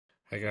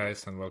Hey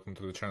guys, and welcome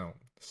to the channel.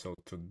 So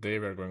today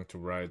we're going to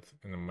write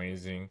an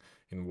amazing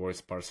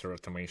invoice parser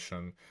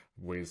automation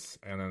with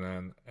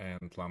NNN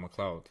and Llama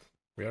Cloud.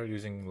 We are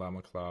using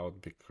Llama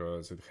Cloud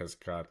because it has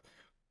got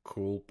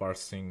cool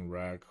parsing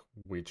rag,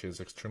 which is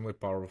extremely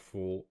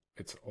powerful.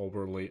 It's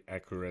overly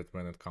accurate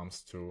when it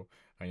comes to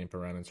any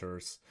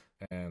parameters,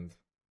 and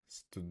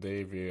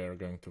today we are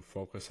going to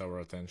focus our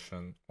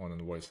attention on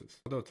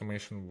invoices. How the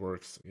automation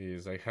works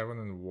is I have an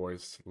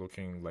invoice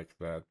looking like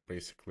that.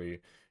 Basically,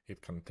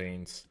 it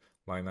contains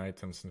line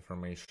items,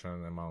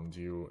 information, amount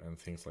due, and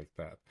things like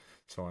that.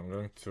 So I'm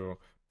going to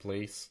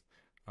place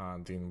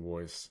the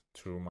invoice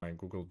to my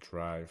Google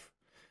Drive.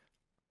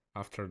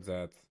 After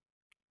that,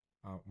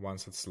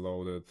 once it's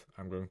loaded,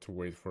 I'm going to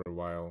wait for a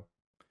while.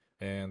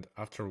 And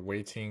after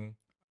waiting,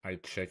 I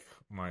check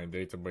my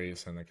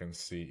database and I can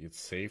see it's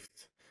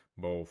saved,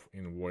 both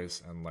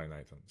invoice and line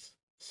items.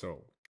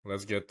 So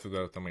let's get to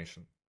the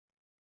automation.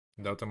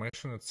 The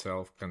automation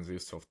itself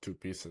consists of two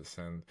pieces,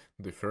 and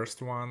the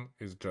first one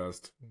is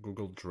just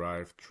Google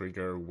Drive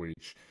trigger,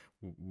 which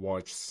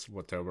watches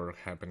whatever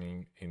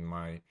happening in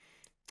my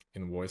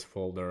invoice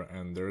folder,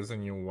 and there's a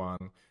new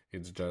one.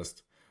 It's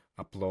just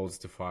uploads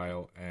the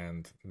file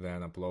and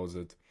then uploads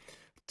it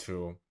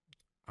to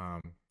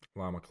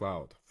Llama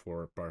Cloud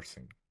for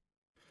parsing.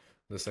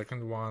 The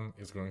second one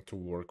is going to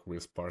work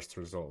with parsed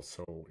results,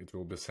 so it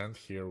will be sent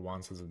here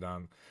once it's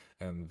done,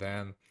 and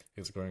then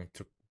it's going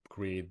to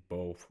create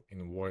both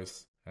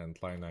invoice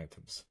and line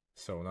items.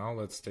 So now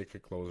let's take a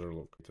closer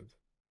look at it.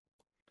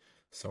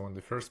 So in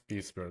the first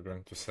piece, we're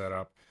going to set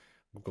up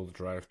Google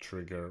Drive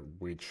trigger,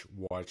 which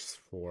watches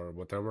for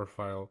whatever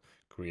file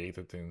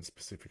created in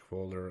specific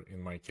folder.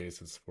 In my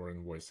case, it's for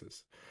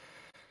invoices.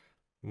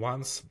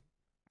 Once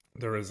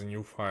there is a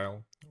new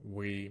file,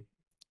 we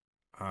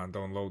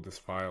download this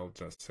file,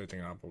 just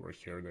setting up over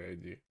here the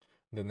ID.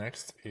 The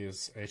next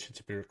is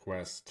HTTP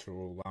request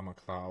to Llama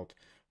Cloud,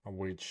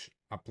 which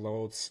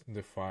uploads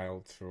the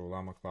file to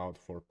Llama Cloud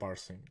for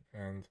parsing.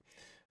 And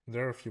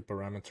there are a few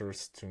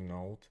parameters to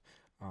note.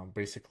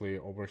 Basically,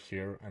 over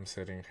here, I'm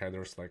setting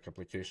headers like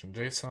application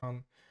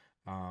JSON,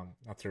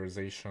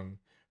 authorization,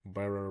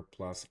 bearer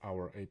plus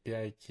our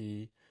API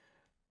key,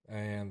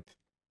 and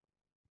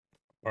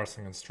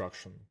parsing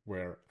instruction,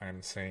 where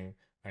I'm saying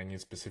I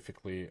need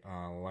specifically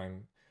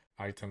line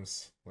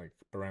items like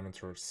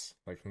parameters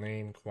like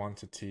name,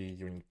 quantity,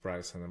 unit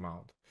price, and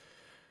amount.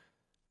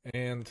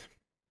 And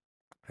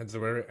at the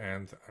very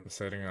end, I'm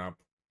setting up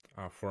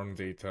form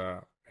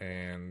data,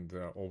 and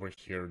over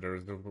here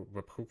there's the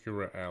webhook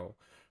URL,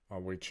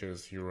 which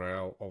is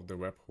URL of the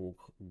webhook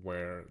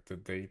where the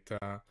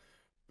data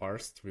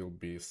parsed will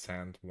be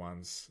sent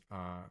once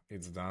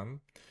it's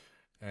done.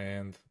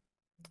 And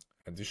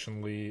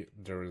additionally,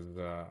 there is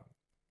a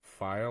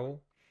file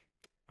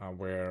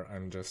where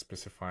I'm just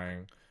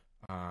specifying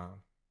a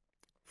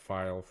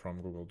file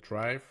from Google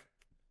Drive,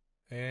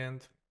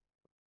 and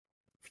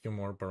few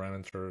more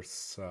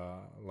parameters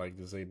like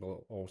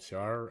disable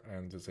OCR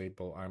and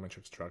disable image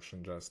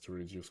extraction just to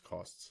reduce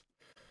costs.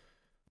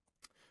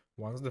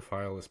 Once the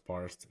file is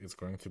parsed, it's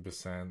going to be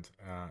sent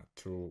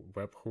to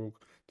webhook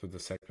to the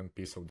second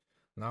piece of.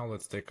 Now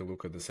let's take a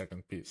look at the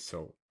second piece.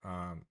 So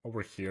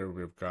over here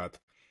we've got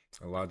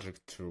a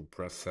logic to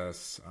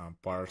process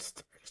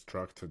parsed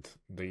extracted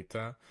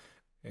data,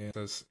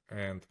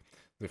 and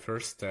the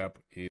first step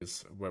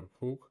is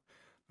webhook.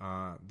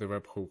 The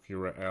webhook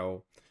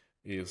URL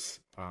is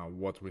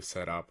what we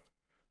set up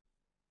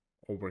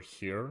over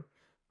here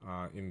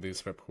in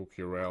this webhook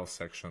URL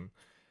section.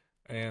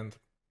 And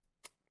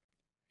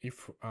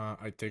if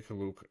I take a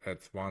look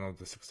at one of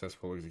the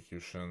successful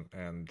execution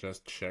and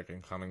just check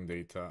incoming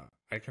data,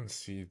 I can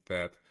see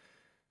that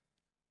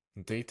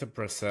data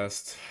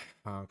processed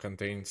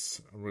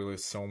contains really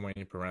so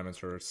many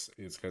parameters.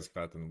 It has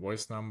got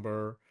invoice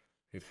number,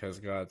 it has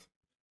got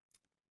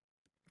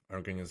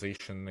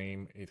organization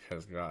name, it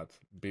has got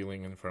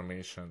billing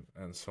information,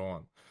 and so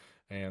on.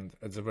 And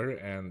at the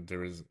very end,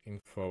 there is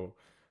info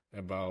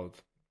about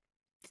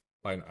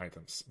line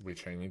items,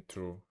 which I need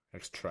to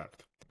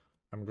extract.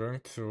 I'm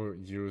going to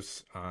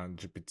use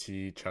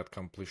GPT chat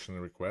completion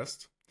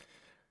request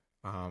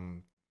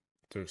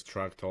to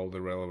extract all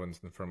the relevant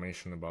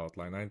information about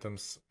line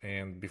items.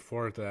 And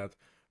before that,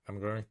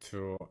 I'm going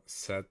to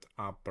set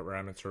up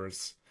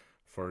parameters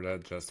for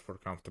that just for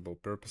comfortable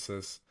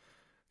purposes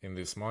in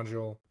this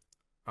module.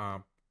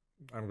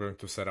 I'm going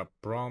to set up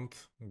prompt,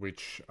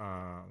 which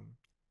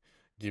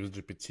gives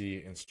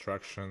GPT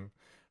instruction,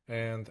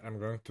 and I'm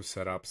going to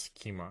set up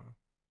schema,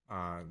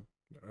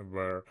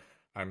 where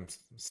I'm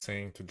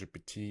saying to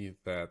GPT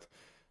that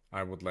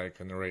I would like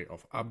an array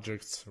of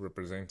objects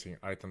representing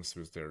items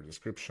with their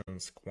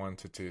descriptions,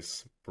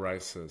 quantities,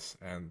 prices,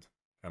 and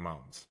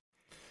amounts.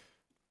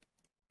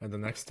 And the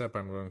next step,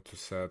 I'm going to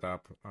set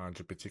up a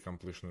GPT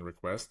completion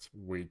request,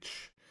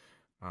 which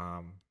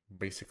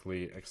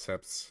basically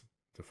accepts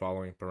the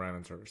following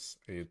parameters.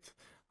 It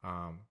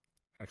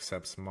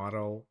accepts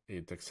model,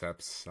 it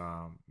accepts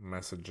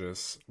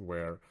messages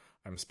where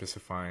I'm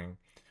specifying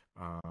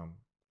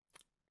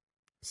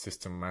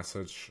system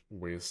message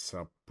with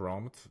a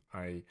prompt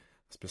I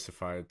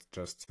specified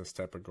just a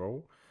step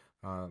ago.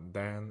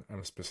 Then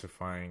I'm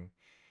specifying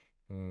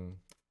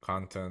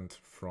content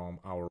from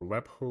our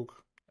webhook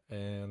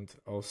and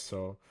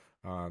also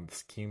the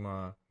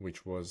schema,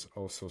 which was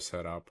also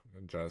set up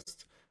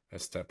just a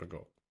step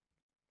ago.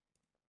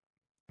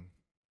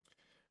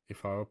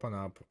 If I open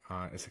up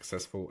a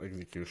successful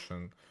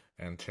execution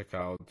and check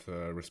out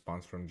the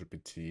response from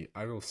GPT,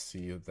 I will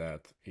see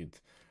that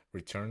it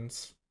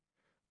returns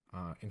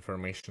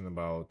information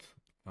about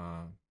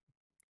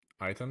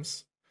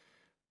items,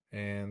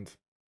 and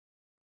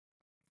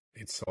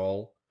it's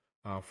all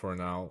for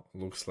now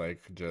looks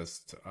like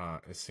just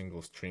a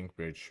single string,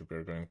 which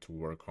we're going to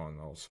work on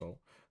also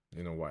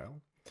in a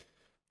while.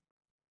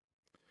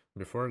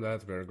 Before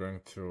that, we're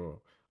going to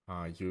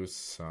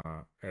use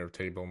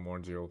Airtable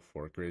module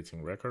for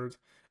creating record,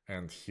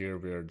 and here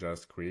we're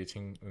just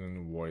creating an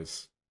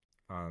invoice,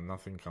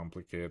 nothing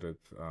complicated,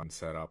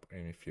 set up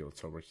any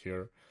fields over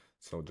here,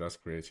 so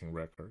just creating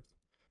record.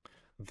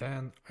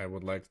 Then I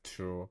would like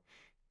to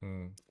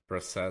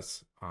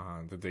process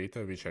the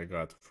data which I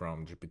got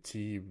from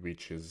GPT,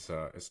 which is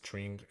a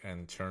string,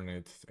 and turn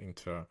it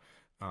into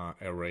an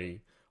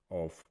array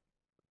of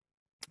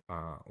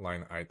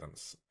line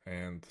items.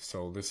 And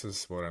so this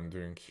is what I'm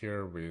doing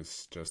here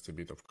with just a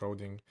bit of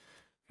coding.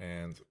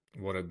 And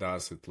what it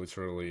does, it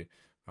literally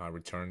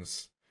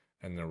returns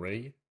an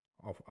array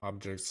of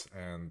objects,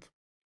 and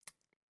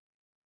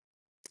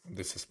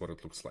this is what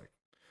it looks like.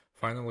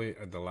 Finally,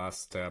 at the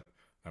last step,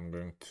 I'm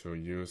going to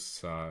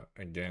use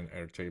again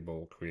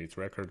Airtable create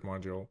record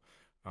module,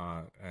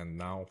 and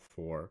now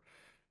for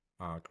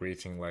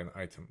creating line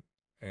item.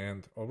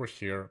 And over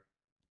here,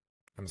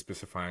 I'm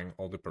specifying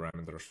all the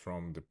parameters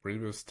from the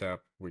previous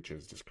step, which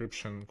is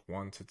description,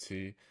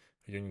 quantity,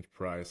 unit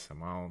price,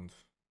 amount,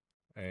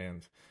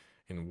 and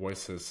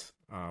invoices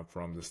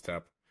from the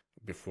step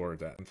before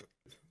that.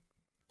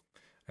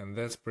 And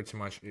that's pretty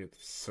much it.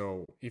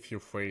 So if you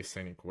face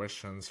any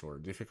questions or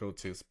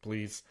difficulties,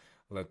 please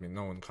let me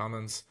know in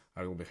comments.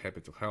 I will be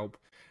happy to help.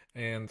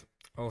 And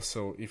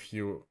also, if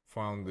you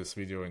found this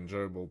video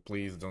enjoyable,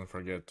 please don't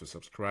forget to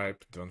subscribe,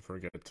 don't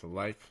forget to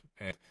like,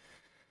 and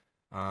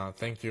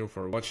thank you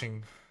for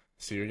watching.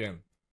 See you again.